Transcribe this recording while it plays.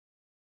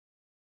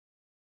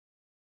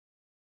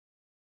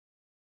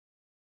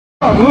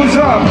Who's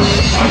up?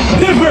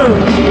 Dipper!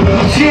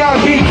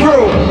 T.I.P.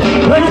 crew.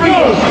 Let's go!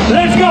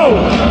 Let's go!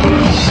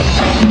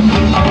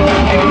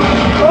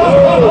 Oh!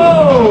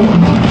 Oh!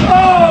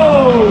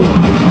 Oh!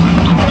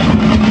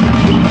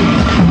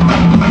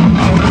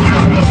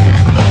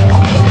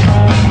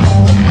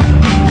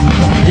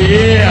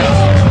 Yeah!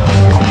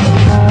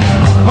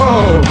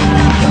 Oh!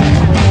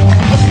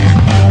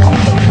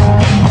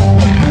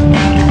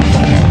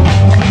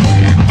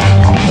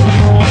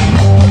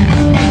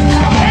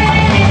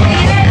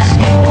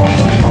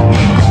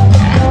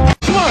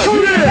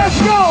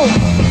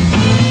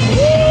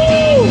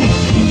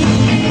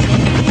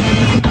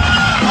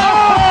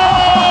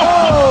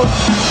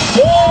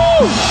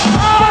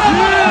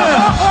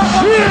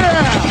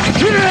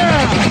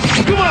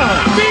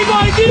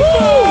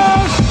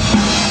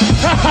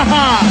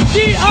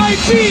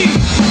 T.I.P.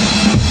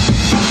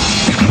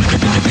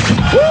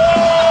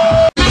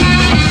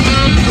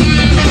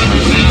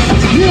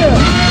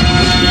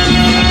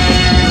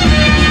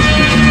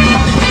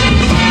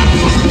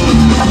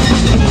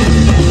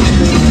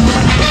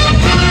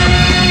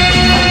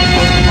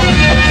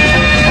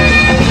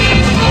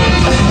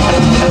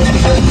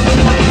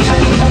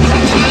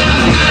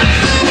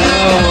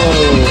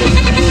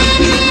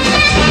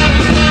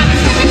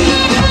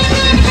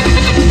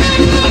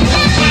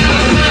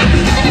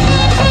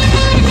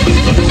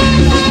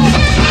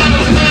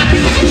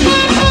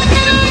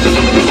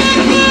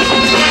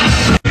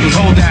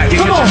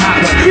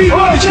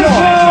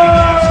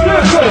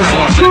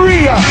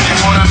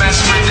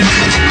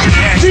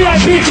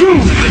 T.I.P. crew.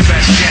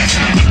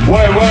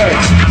 Wait.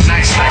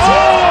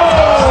 Oh!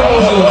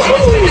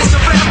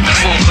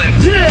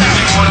 Yeah!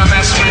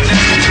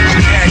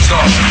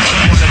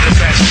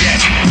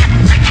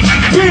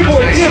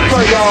 B-boy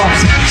different, y'all.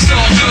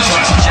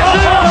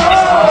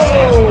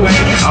 Oh!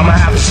 I'ma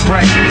have to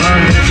spray.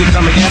 Learn that if you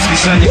come against me,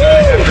 son, you're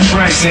gonna have to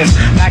pray. Since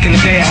back in the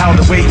day, I held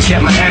the weight and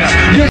kept my head up.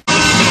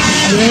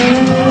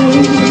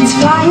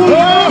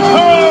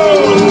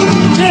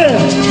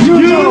 You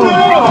know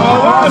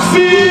how I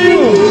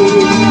feel.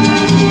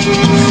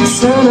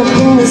 Sun up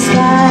in the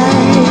sky.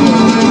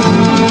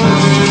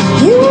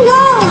 You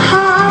know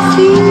how I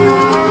feel.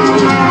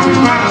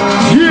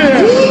 Yeah.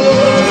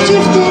 Leaves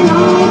drifting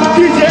on.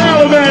 DJ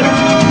Element.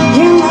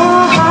 You know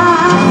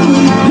how I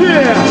feel.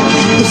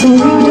 Yeah. It's a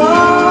new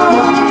dawn,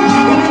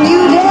 a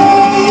new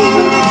day.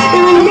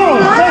 Come on,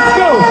 let's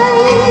go.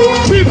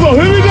 People,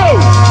 here we go.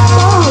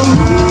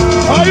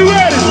 Are you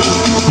ready?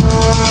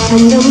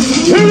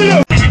 Here we go.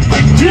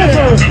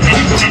 Yeah.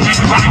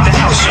 Rock the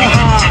house,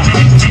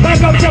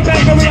 Back up, jump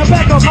back up, we got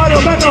back up, Mario,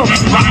 back up.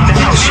 rock the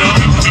house,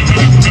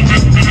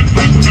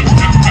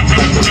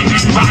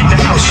 rock the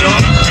house,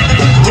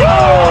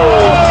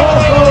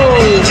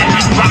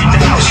 rock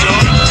the house,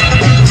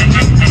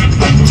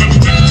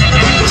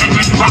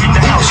 rock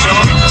the house,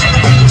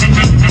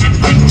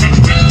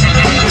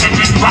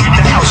 rock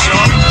the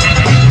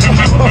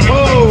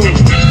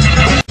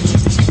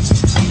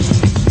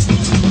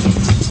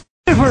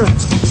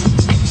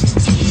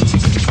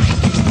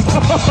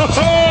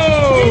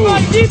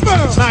Deeper.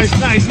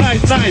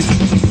 Nice.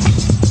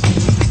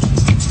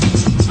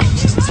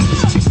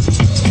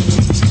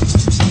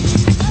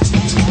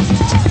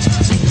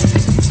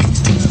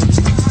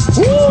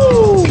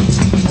 Woo!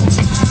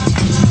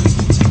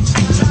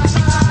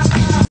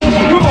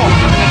 Come on.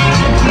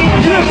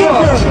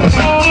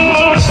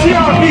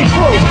 T.I.P.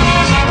 crew.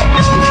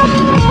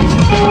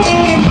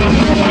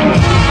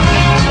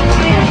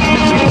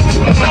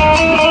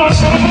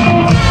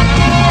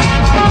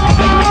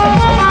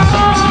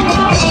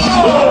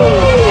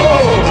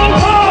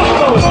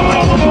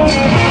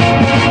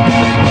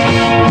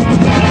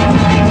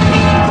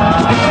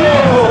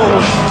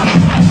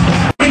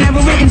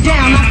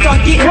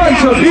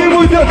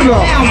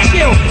 Now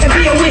chill and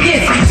be a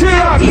witness.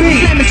 T.I.P.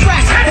 Slamming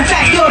tracks, in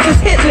fact yours is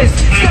hitless.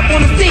 Step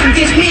on the scene,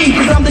 get mean,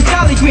 cause I'm the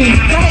Jolly Green.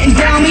 Go ahead and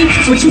down me,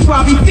 but you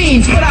probably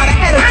fiends. Put out a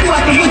head or two,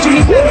 I can what you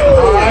need.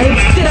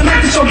 Did I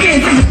make the show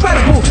biz? It's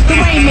incredible. The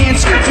Rain Man,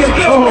 script